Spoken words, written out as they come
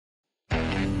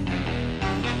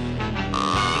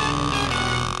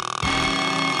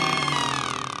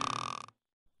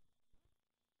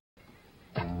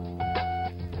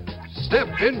Step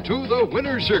into the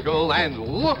winner's circle and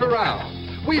look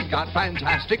around. We've got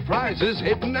fantastic prizes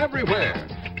hidden everywhere.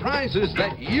 Prizes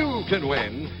that you can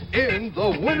win in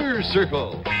the winner's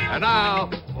circle. And now,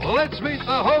 let's meet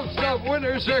the host of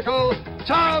Winner's Circle,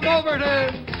 Tom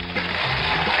Overton.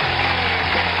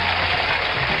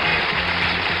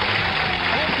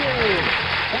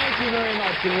 Thank you very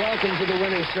much, and welcome to the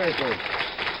Winner's Circle.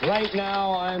 Right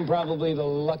now, I'm probably the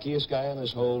luckiest guy in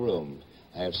this whole room.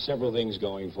 I have several things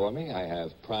going for me. I have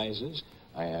prizes,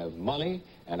 I have money,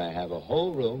 and I have a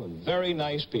whole room of very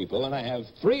nice people, and I have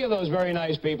three of those very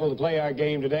nice people to play our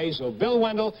game today. So, Bill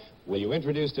Wendell, will you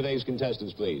introduce today's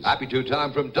contestants, please? Happy to,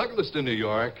 Tom. From Douglaston, New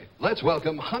York, let's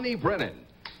welcome Honey Brennan.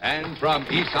 And from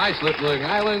East Islip, Long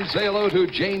Island, say hello to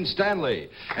Jane Stanley.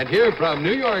 And here from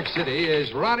New York City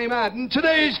is Ronnie Madden,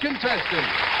 today's contestant.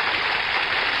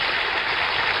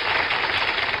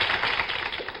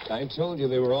 I told you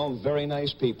they were all very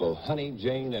nice people. Honey,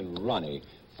 Jane, and Ronnie.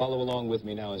 Follow along with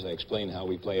me now as I explain how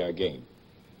we play our game.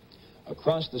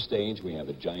 Across the stage, we have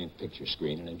a giant picture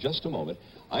screen, and in just a moment,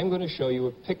 I'm going to show you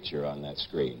a picture on that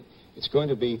screen. It's going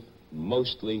to be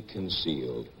mostly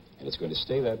concealed, and it's going to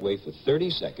stay that way for 30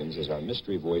 seconds as our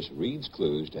mystery voice reads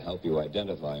clues to help you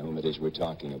identify whom it is we're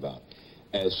talking about.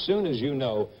 As soon as you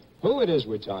know who it is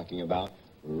we're talking about,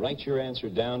 write your answer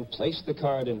down, place the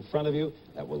card in front of you.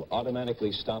 That will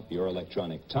automatically stop your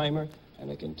electronic timer, and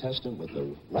the contestant with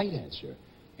the right answer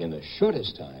in the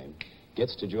shortest time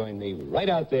gets to join me right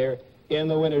out there in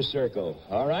the winner's circle.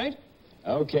 All right?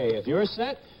 Okay, if you're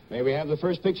set, may we have the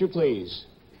first picture, please?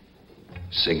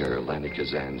 Singer Lani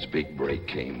Kazan's big break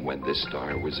came when this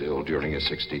star was ill during a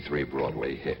 '63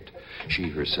 Broadway hit. She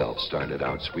herself started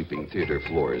out sweeping theater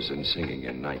floors and singing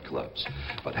in nightclubs.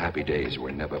 But happy days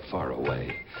were never far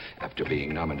away. After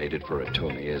being nominated for a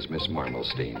Tony as Miss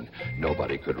Marmalstein,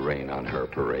 nobody could rain on her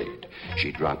parade.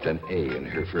 She dropped an A in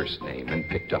her first name and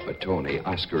picked up a Tony,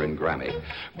 Oscar, and Grammy.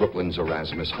 Brooklyn's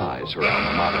Erasmus High's her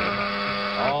alma mater.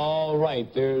 All right,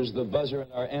 there's the buzzer,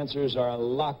 and our answers are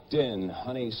locked in.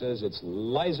 Honey says it's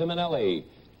Liza Minnelli.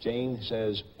 Jane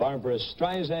says Barbra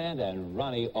Streisand, and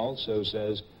Ronnie also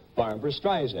says Barbra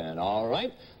Streisand. All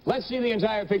right, let's see the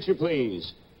entire picture,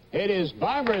 please. It is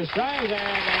Barbra Streisand,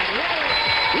 and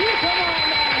Ronnie, you come on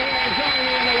down here and join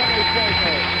me in the winner's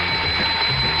circle.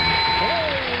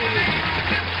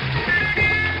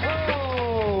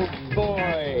 Oh,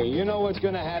 boy. You know what's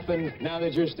going to happen now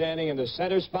that you're standing in the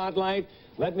center spotlight?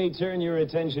 Let me turn your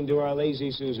attention to our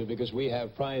Lazy Susan, because we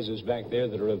have prizes back there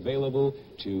that are available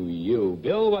to you.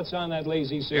 Bill, what's on that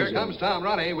Lazy Susan? Here comes Tom,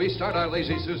 Ronnie. We start our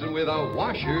Lazy Susan with a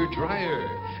washer-dryer.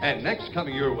 And next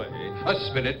coming your way, a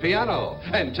spin-it piano.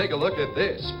 And take a look at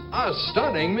this, a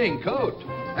stunning mink coat.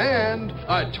 And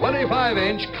a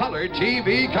 25-inch color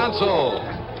TV console.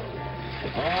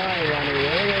 All right, Ronnie,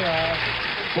 there they are.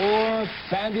 4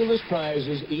 fabulous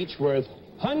prizes, each worth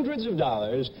hundreds of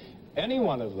dollars. Any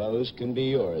one of those can be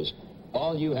yours.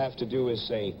 All you have to do is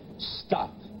say,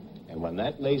 stop. And when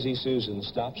that Lazy Susan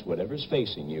stops, whatever's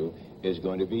facing you is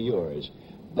going to be yours.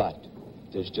 But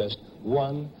there's just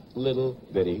one little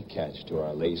bitty catch to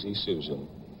our Lazy Susan.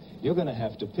 You're going to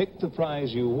have to pick the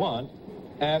prize you want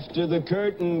after the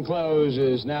curtain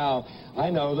closes. Now, I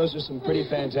know those are some pretty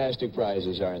fantastic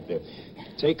prizes, aren't there?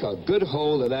 Take a good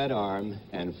hold of that arm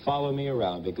and follow me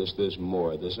around, because there's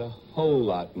more. There's a whole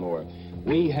lot more.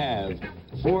 We have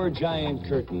 4 giant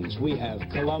curtains. We have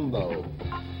Columbo.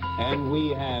 And we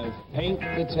have Paint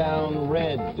the Town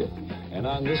Red. And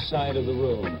on this side of the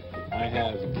room, I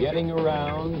have Getting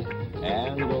Around.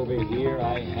 And over here,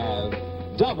 I have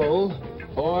Double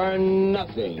or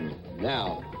Nothing.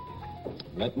 Now,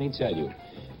 let me tell you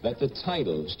that the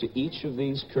titles to each of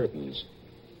these curtains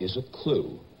is a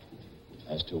clue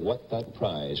as to what that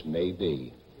prize may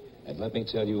be. And let me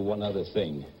tell you one other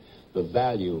thing. The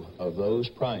value of those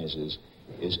prizes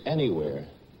is anywhere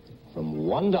from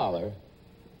 $1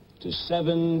 to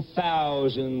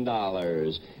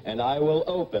 $7,000. And I will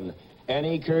open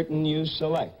any curtain you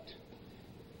select.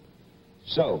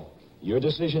 So, your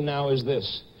decision now is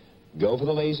this. Go for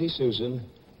the Lazy Susan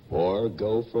or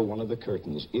go for one of the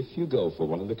curtains. If you go for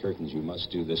one of the curtains, you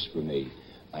must do this for me.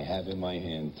 I have in my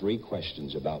hand 3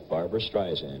 questions about Barbra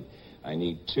Streisand. I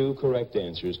need 2 correct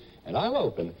answers, and I'll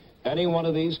open any one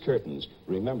of these curtains.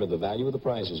 Remember, the value of the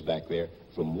prizes back there,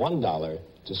 from $1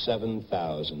 to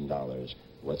 $7,000.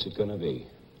 What's it going to be?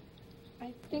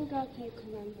 I think I'll take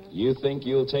Columbo. You think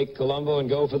you'll take Columbo and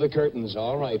go for the curtains?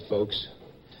 All right, folks.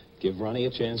 Give Ronnie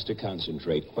a chance to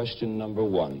concentrate. Question number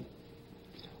 1.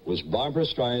 Was Barbra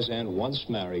Streisand once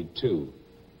married to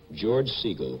George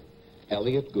Segal,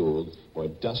 Elliot Gould, or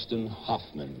Dustin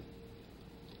Hoffman?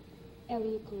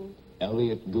 Elliot Gould.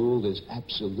 Elliot Gould is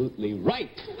absolutely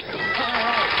right. All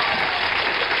right.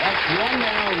 That's one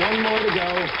now, one more to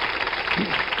go.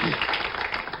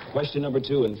 Question number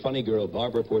 2. In Funny Girl,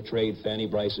 Barbara portrayed Fanny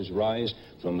Brice's rise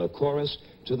from the chorus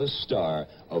to the star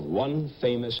of one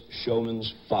famous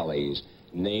showman's follies.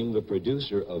 Name the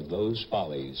producer of those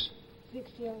follies.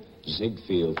 Ziegfeld.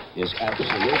 Ziegfeld is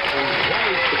absolutely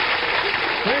right.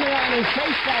 Turn around and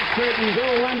face that curtain.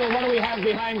 Bill Wendell, what do we have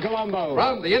behind Columbo?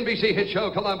 From the NBC hit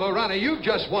show Columbo, Ronnie, you've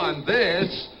just won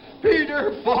this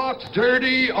Peter Falk's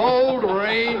dirty old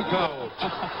raincoat.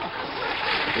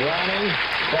 Ronnie,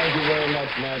 thank you very much,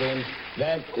 Madeline.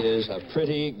 That is a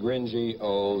pretty gringy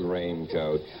old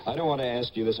raincoat. I don't want to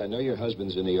ask you this. I know your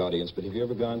husband's in the audience, but have you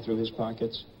ever gone through his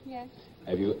pockets? Yes.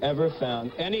 Have you ever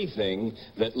found anything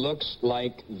that looks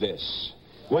like this?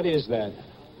 What is that?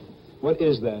 What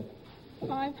is that?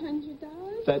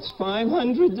 $500? That's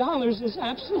 $500. Is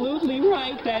absolutely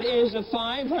right. That is a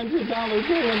 $500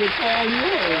 bill, and it's all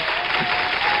yours.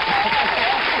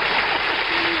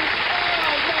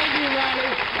 Oh, thank you,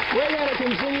 Ronnie. We're going to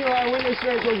continue our Winner's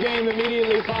Circle game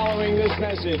immediately following this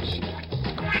message.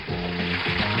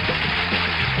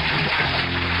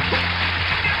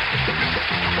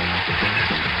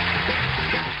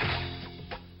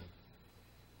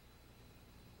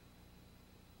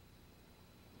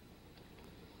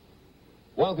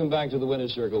 Welcome back to the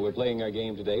Winner's Circle. We're playing our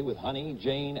game today with Honey,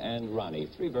 Jane, and Ronnie.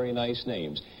 3 very nice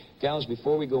names. Gals,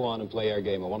 before we go on and play our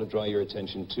game, I want to draw your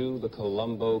attention to the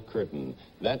Columbo curtain.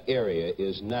 That area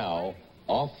is now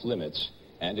off limits,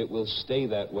 and it will stay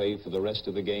that way for the rest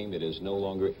of the game. It is no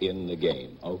longer in the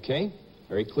game. Okay?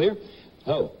 Very clear?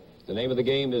 So, the name of the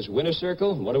game is Winner's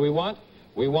Circle. What do we want?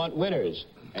 We want winners.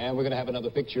 And we're going to have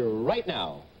another picture right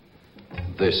now.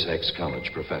 This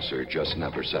ex-college professor just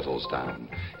never settles down.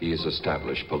 He has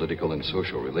established political and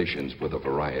social relations with a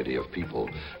variety of people,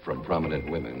 from prominent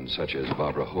women such as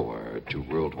Barbara Howard to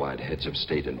worldwide heads of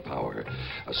state and power.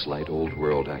 A slight old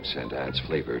world accent adds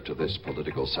flavor to this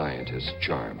political scientist's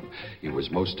charm. He was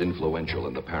most influential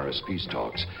in the Paris peace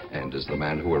talks and is the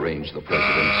man who arranged the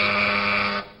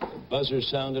president's... Buzzer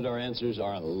sounded. Our answers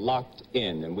are locked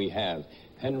in, and we have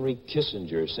Henry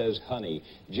Kissinger says Honey.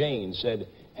 Jane said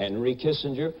Henry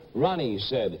Kissinger. Ronnie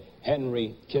said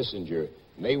Henry Kissinger.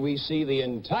 May we see the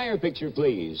entire picture,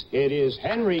 please? It is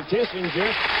Henry Kissinger.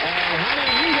 And,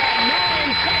 honey, you got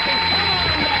 9 seconds. Come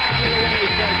on down to the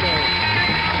winner's circle.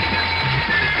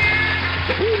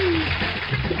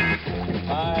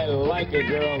 I like a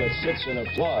girl that sits and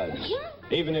applauds.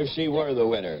 Even if she were the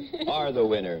winner, are the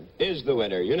winner, is the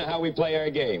winner. You know how we play our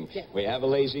game. Yeah. We have a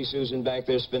lazy Susan back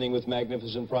there spinning with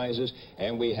magnificent prizes,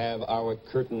 and we have our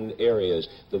curtain areas.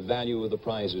 The value of the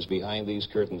prizes behind these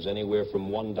curtains, anywhere from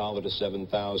 $1 to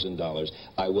 $7,000.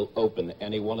 I will open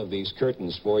any one of these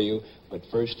curtains for you, but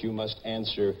first you must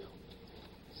answer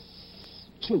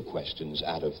 2 questions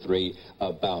out of 3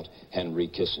 about Henry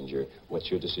Kissinger. What's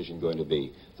your decision going to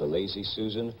be? The lazy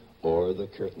Susan or the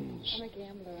curtains? I'm a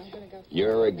gambler. I'm going to go for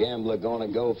You're a gambler going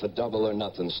to go for double or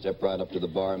nothing. Step right up to the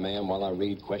bar, ma'am, while I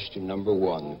read question number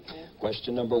 1. Okay.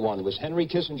 Question number 1. Was Henry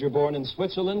Kissinger born in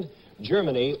Switzerland,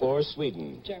 Germany, or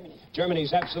Sweden? Germany.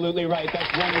 Germany's absolutely right.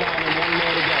 That's 1 down and 1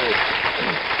 more to go.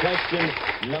 Question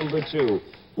number 2.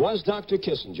 Was Dr.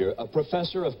 Kissinger a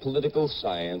professor of political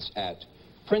science at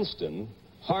Princeton,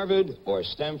 Harvard, or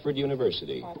Stanford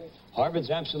University? Harvard.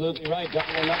 Harvard's absolutely right.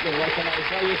 Double or nothing. What can I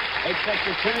tell you? Except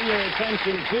to turn your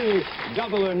attention to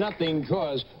double or nothing,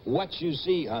 cause what you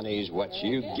see, honey, is what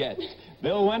you get.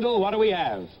 Bill Wendell, what do we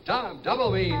have? Tom,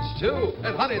 double means 2.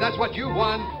 And, honey, that's what you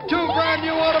won. 2 brand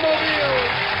new automobiles.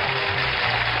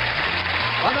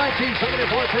 A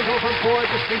 1974 Pinto from Ford,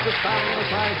 distinctive style and a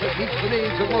size that meets the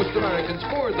needs of most Americans.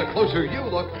 Ford, the closer you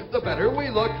look, the better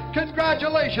we look.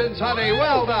 Congratulations, honey.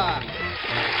 Well done.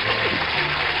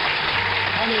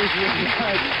 Honey's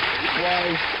report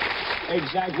was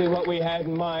exactly what we had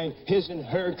in mind. His and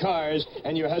her cars,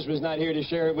 and your husband's not here to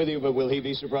share it with you, but will he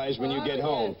be surprised when you get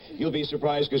home? You'll be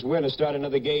surprised because we're going to start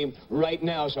another game right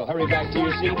now, so hurry back to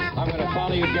your seat. I'm going to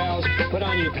follow you, gals. Put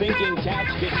on your thinking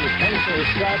caps, get your pencils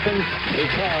sharpened,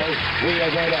 because we are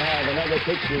going to have another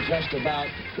picture just about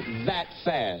that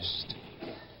fast.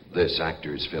 This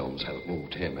actor's films have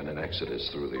moved him in an exodus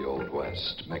through the Old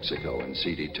West, Mexico, and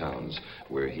seedy towns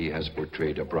where he has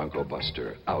portrayed a bronco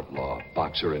buster, outlaw,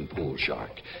 boxer, and pool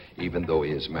shark. Even though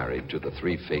he is married to the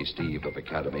 3-faced Eve of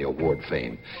Academy Award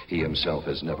fame, he himself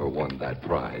has never won that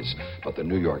prize. But the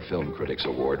New York Film Critics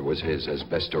Award was his as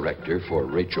Best Director for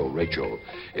Rachel.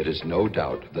 It is no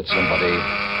doubt that somebody...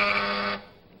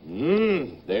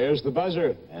 There's the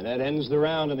buzzer, and that ends the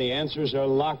round, and the answers are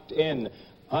locked in.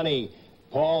 Honey,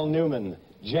 Paul Newman.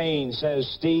 Jane says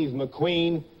Steve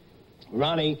McQueen.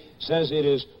 Ronnie says it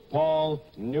is Paul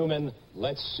Newman.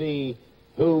 Let's see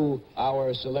who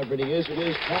our celebrity is. It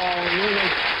is Paul Newman.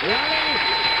 Ronnie,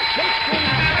 16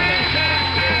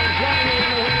 seconds joining in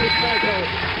the winner's circle.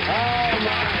 Oh,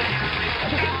 my.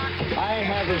 I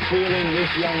have a feeling this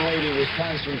young lady was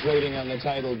concentrating on the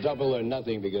title Double or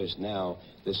Nothing, because now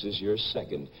this is your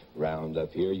second round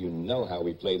up here. You know how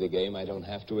we play the game. I don't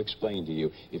have to explain to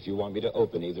you. If you want me to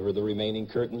open either of the remaining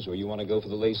curtains or you want to go for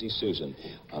the Lazy Susan,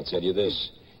 I'll tell you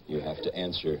this. You have to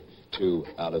answer 2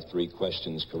 out of 3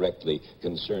 questions correctly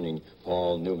concerning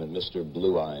Paul Newman, Mr.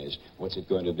 Blue Eyes. What's it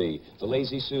going to be? The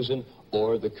Lazy Susan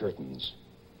or the curtains?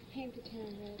 Paint the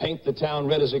town red. Paint the town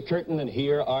red as a curtain, and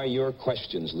here are your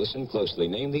questions. Listen closely.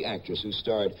 Name the actress who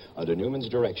starred under Newman's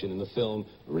direction in the film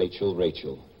Rachel,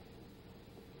 Rachel.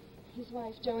 His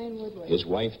wife, Joanne Woodward. His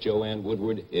wife, Joanne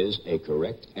Woodward, is a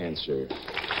correct answer. All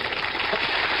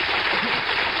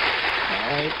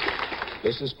right.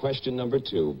 This is question number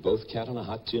 2. Both Cat on a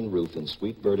Hot Tin Roof and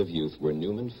Sweet Bird of Youth were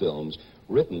Newman films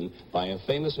written by a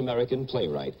famous American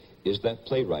playwright. Is that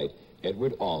playwright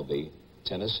Edward Albee,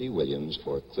 Tennessee Williams,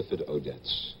 or Clifford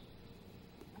Odets?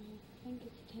 I think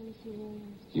it's Tennessee Williams.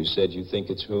 You said you think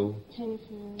it's who? Tennessee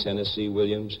Williams. Tennessee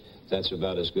Williams. That's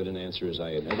about as good an answer as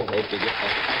I had ever hoped to get.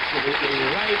 Absolutely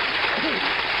right.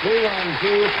 2 on 2.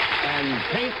 And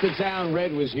Paint the Town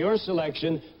Red was your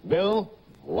selection. Bill,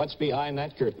 what's behind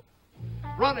that curtain?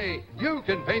 Ronnie, you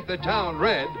can paint the town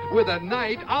red with a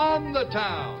night on the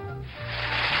town.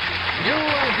 You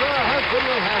and your husband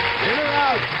will have dinner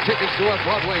out, tickets to a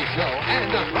Broadway show,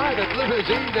 and a private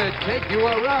limousine to take you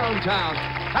around town.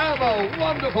 Have a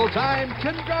wonderful time.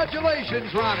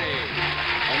 Congratulations, Ronnie.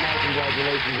 And my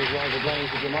congratulations as well for playing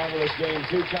such a marvelous game.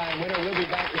 2-time winner. We'll be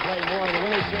back to play more in the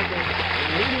winner's circle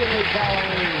immediately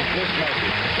following this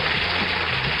message.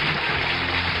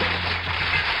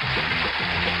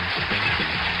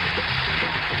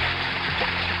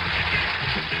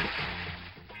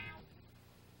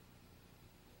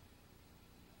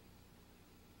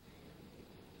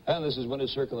 And this is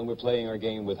Winner's Circle, and we're playing our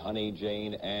game with Honey,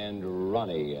 Jane, and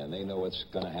Ronnie. And they know what's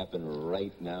going to happen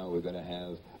right now. We're going to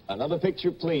have another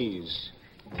picture, please.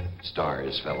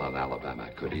 Stars Fell on Alabama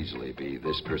could easily be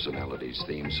this personality's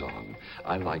theme song.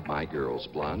 I like my girls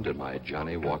blonde and my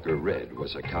Johnny Walker red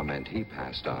was a comment he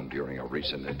passed on during a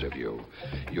recent interview.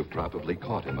 You've probably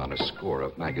caught him on a score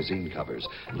of magazine covers,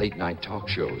 late-night talk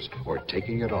shows, or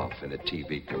taking it off in a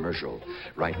TV commercial.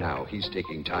 Right now, he's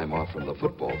taking time off from the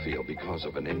football field because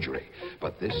of an injury.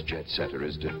 But this jet setter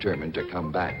is determined to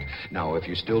come back. Now, if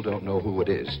you still don't know who it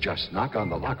is, just knock on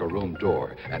the locker room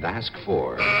door and ask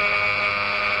for...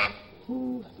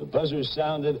 The buzzer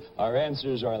sounded. Our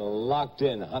answers are locked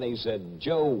in. Honey said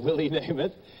Joe Willie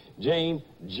Namath, Jane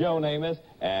Joe Namath,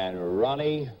 and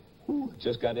Ronnie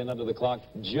just got in under the clock,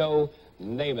 Joe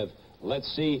Namath. Let's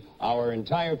see our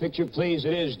entire picture, please.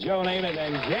 It is Joe Namath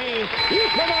and Jane. You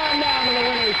come on down to the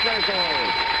winner's circle.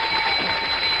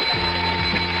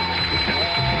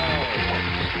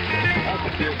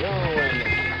 Up you go and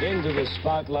into the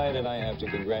spotlight, and I have to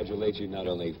congratulate you not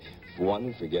only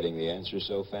one, for getting the answer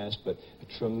so fast, but a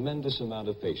tremendous amount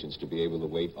of patience to be able to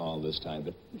wait all this time.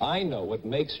 But I know what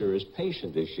makes her as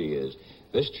patient as she is.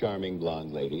 This charming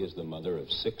blonde lady is the mother of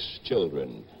 6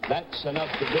 children. That's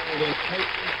enough to build in patience.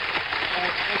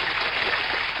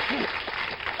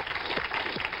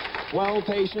 Well,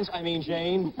 Patience, I mean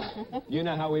Jane, you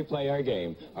know how we play our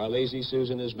game. Our Lazy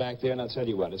Susan is back there, and I'll tell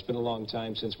you what, it's been a long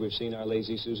time since we've seen our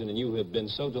Lazy Susan, and you have been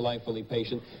so delightfully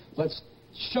patient. Let's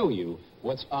show you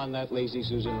what's on that Lazy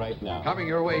Susan right now. Coming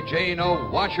your way, Jane, a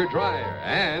washer dryer,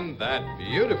 and that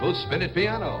beautiful spin-it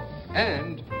piano,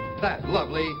 and that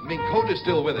lovely Mink coat is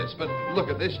still with us. But look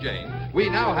at this, Jane. We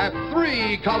now have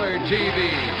 3 color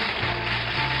TVs.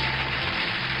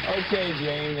 Okay,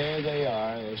 Jane, there they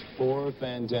are. There's 4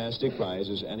 fantastic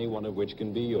prizes, any one of which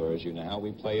can be yours. You know how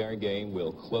we play our game.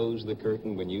 We'll close the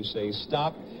curtain when you say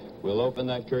stop. We'll open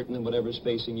that curtain, and whatever's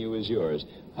facing you is yours.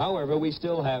 However, we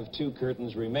still have 2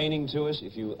 curtains remaining to us.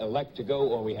 If you elect to go,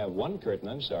 or we have 1 curtain,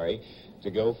 I'm sorry,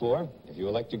 to go for. If you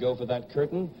elect to go for that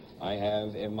curtain, I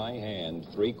have in my hand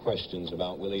 3 questions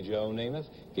about Willie Joe Namath.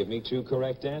 Give me 2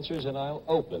 correct answers, and I'll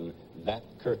open that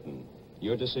curtain.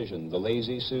 Your decision, the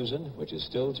Lazy Susan, which is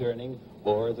still turning,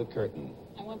 or the curtain.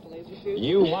 I want the Lazy Susan.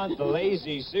 You want the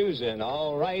Lazy Susan.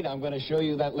 All right, I'm going to show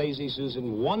you that Lazy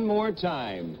Susan one more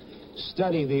time.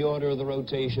 Study the order of the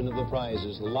rotation of the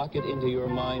prizes. Lock it into your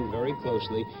mind very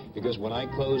closely, because when I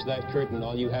close that curtain,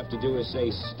 all you have to do is say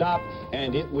stop,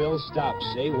 and it will stop.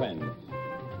 Say when.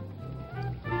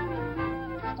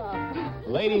 Stop.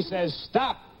 Lady says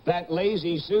stop. That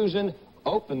Lazy Susan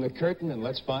open the curtain and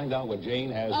let's find out what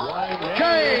Jane has right there.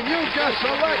 Jane, you just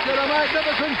selected a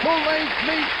magnificent full-length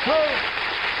mink coat.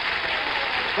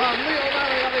 From Leo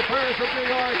Mariani Paris of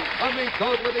New York, a mink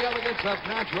coat with the elegance of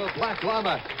natural black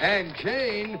llama. And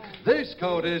Jane, this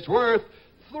coat is worth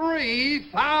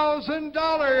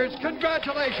 $3,000.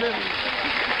 Congratulations.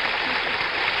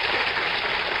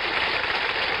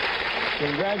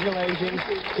 Congratulations.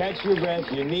 Catch your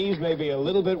breath. Your knees may be a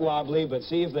little bit wobbly, but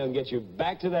see if they'll get you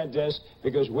back to that desk,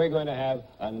 because we're going to have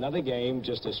another game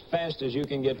just as fast as you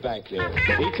can get back there.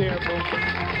 Be careful.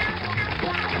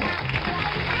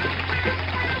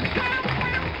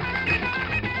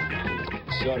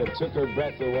 Sort of took her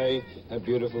breath away, a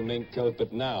beautiful mink coat,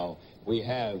 but now we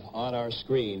have on our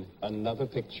screen another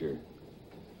picture.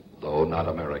 Though not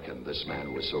American, this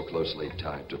man was so closely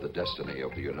tied to the destiny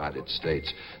of the United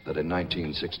States that in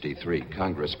 1963,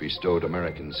 Congress bestowed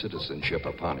American citizenship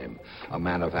upon him. A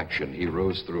man of action, he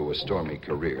rose through a stormy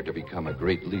career to become a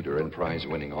great leader and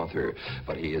prize-winning author,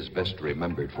 but he is best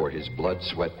remembered for his blood,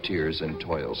 sweat, tears, and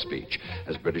toil speech.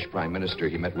 As British Prime Minister,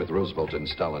 he met with Roosevelt and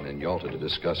Stalin in Yalta to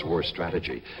discuss war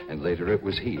strategy, and later it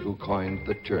was he who coined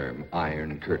the term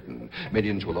Iron Curtain.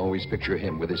 Millions will always picture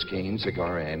him with his cane,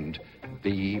 cigar, and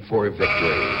V for victory.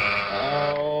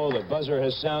 Oh, the buzzer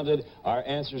has sounded. Our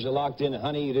answers are locked in.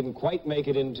 Honey, you didn't quite make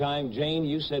it in time. Jane,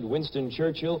 you said Winston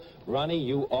Churchill. Ronnie,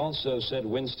 you also said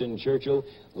Winston Churchill.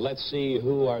 Let's see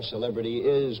who our celebrity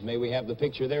is. May we have the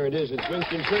picture? There it is. It's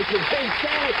Winston Churchill. Jane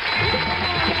Stanley.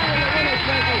 In the winner's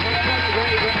circle for another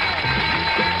great round.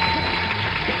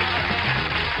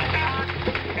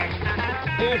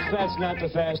 If that's not the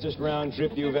fastest round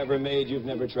trip you've ever made, you've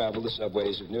never traveled the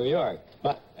subways of New York.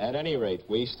 But at any rate,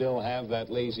 we still have that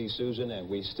Lazy Susan, and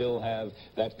we still have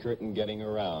that curtain getting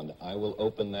around. I will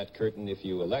open that curtain if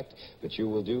you elect, but you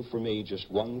will do for me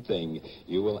just one thing.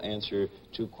 You will answer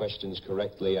 2 questions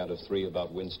correctly out of 3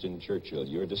 about Winston Churchill.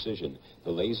 Your decision,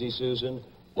 the Lazy Susan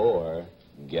or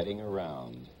getting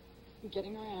around.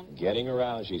 Getting around. Getting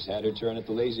around. She's had her turn at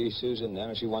the Lazy Susan.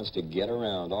 Now she wants to get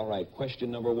around. All right, question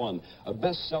number 1. A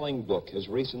best-selling book has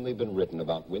recently been written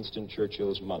about Winston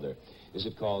Churchill's mother. Is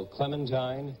it called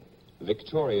Clementine,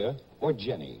 Victoria, or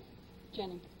Jenny?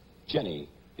 Jenny. Jenny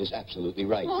is absolutely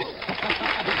right.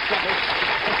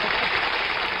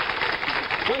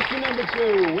 Question number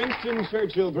 2. Winston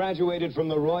Churchill graduated from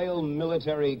the Royal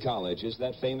Military College. Is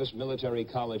that famous military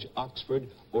college Oxford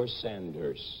or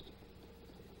Sandhurst?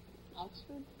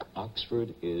 Oxford?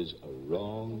 Oxford is a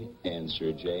wrong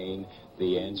answer, Jane.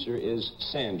 The answer is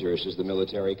Sandhurst is the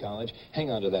military college. Hang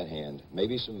on to that hand.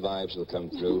 Maybe some vibes will come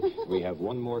through. We have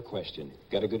one more question.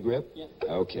 Got a good grip? Yeah.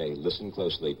 Okay, listen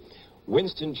closely.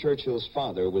 Winston Churchill's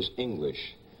father was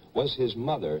English. Was his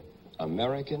mother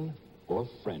American or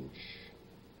French?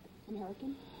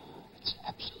 American? That's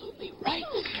absolutely right.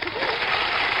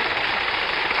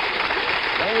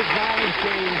 Those vibes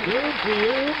came through for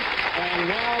you. And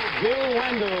now, Bill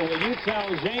Wendell, will you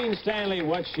tell Jane Stanley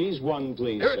what she's won,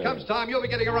 please, Here it sir? comes, Tom. You'll be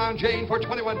getting around Jane for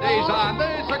 21 days on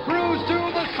this, a cruise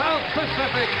to the South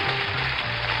Pacific.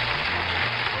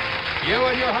 You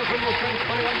and your husband will spend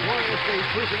 21 glorious days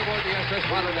cruising aboard the SS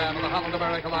Rotterdam of the Holland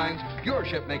America Lines. Your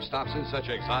ship makes stops in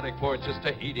such exotic ports as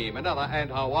Tahiti, Manila,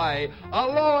 and Hawaii.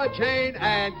 Aloha, Jane,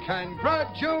 and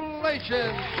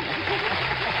congratulations.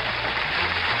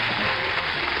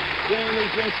 Jane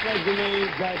has just said to me,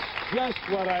 that's just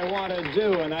what I want to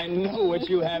do, and I know what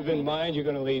you have in mind. You're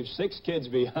going to leave 6 kids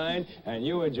behind, and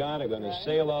you and John are going to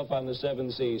sail off on the 7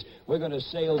 seas. We're going to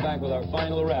sail back with our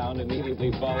final round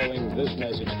immediately following this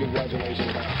message.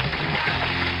 Congratulations.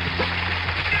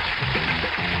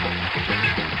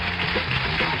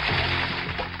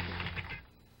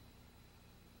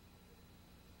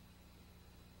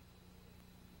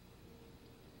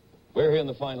 We're here in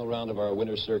the final round of our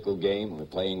Winner's Circle game. We're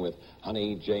playing with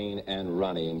Honey, Jane, and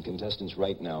Ronnie. And contestants,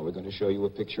 right now, we're going to show you a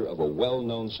picture of a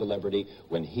well-known celebrity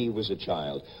when he was a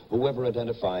child. Whoever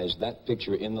identifies that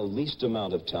picture in the least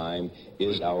amount of time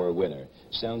is our winner.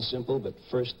 Sounds simple, but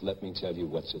first let me tell you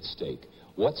what's at stake.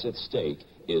 What's at stake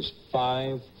is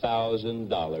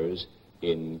 $5,000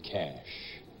 in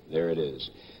cash. There it is.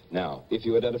 Now, if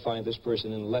you identify this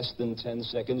person in less than 10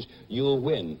 seconds, you'll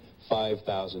win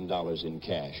 $5,000 in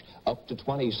cash. Up to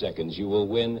 20 seconds, you will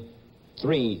win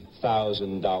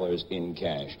 $3,000 in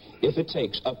cash. If it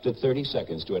takes up to 30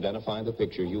 seconds to identify the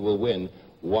picture, you will win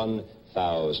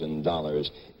 $1,000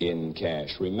 in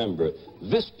cash. Remember,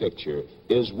 this picture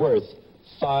is worth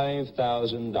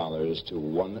 $5,000 to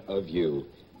one of you.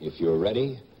 If you're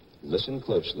ready, listen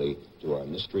closely to our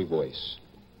mystery voice.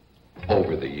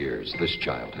 Over the years, this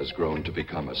child has grown to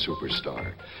become a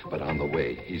superstar. But on the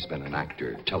way, he's been an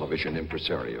actor, television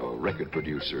impresario, record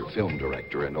producer, film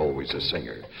director, and always a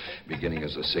singer. Beginning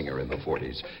as a singer in the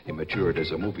 40s, he matured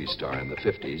as a movie star in the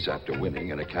 50s after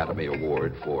winning an Academy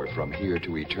Award for From Here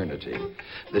to Eternity.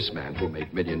 This man, who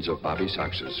made millions of Bobby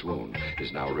Soxers swoon,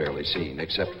 is now rarely seen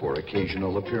except for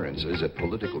occasional appearances at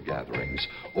political gatherings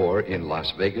or in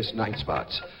Las Vegas night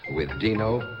spots with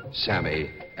Dino,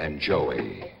 Sammy, and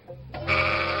Joey.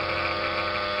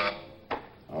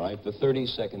 All right, the 30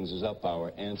 seconds is up.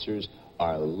 Our answers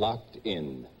are locked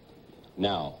in.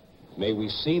 Now, may we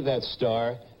see that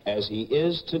star as he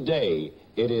is today.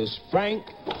 It is Frank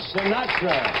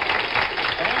Sinatra.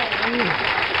 And,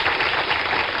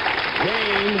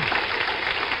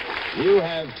 Jane, you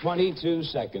have 22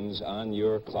 seconds on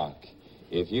your clock.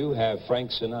 If you have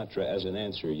Frank Sinatra as an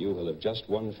answer, you will have just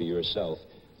won for yourself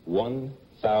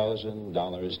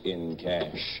 $1,000 in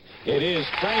cash. It is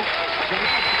Frank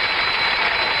Sinatra.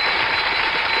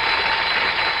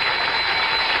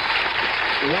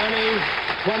 Ronnie,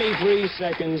 23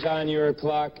 seconds on your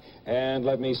clock, and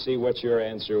let me see what your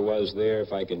answer was there.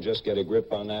 If I can just get a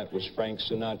grip on that, was Frank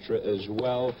Sinatra as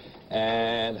well.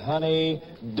 And, honey,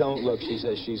 don't look. She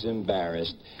says she's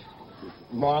embarrassed.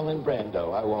 Marlon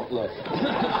Brando, I won't look.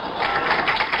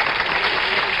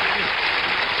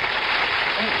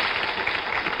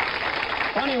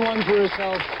 Honey won for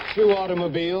herself 2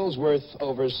 automobiles worth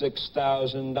over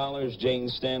 $6,000. Jane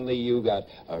Stanley, you got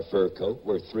a fur coat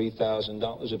worth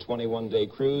 $3,000, a 21-day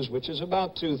cruise, which is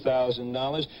about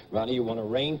 $2,000. Ronnie, you won a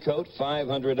raincoat,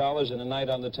 $500, and a night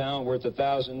on the town worth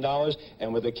 $1,000.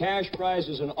 And with the cash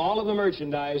prizes and all of the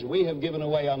merchandise, we have given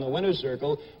away on the Winner's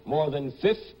Circle more than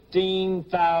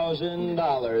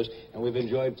 $15,000. And we've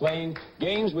enjoyed playing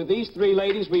games with these 3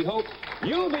 ladies. We hope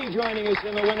you'll be joining us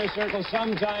in the Winner's Circle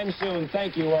sometime soon.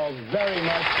 Thank you all very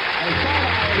much. And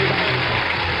bye-bye, everybody.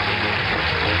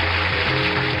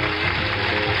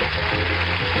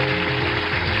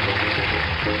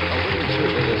 The Winner's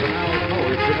Circle is an Al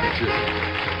Howard production.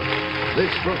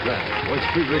 This program was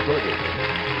pre-recorded.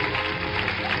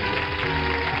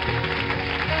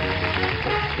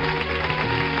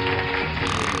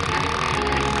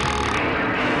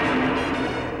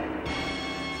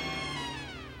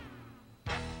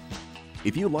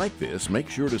 If you like this, make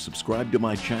sure to subscribe to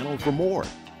my channel for more.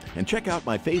 And check out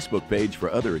my Facebook page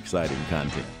for other exciting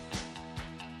content.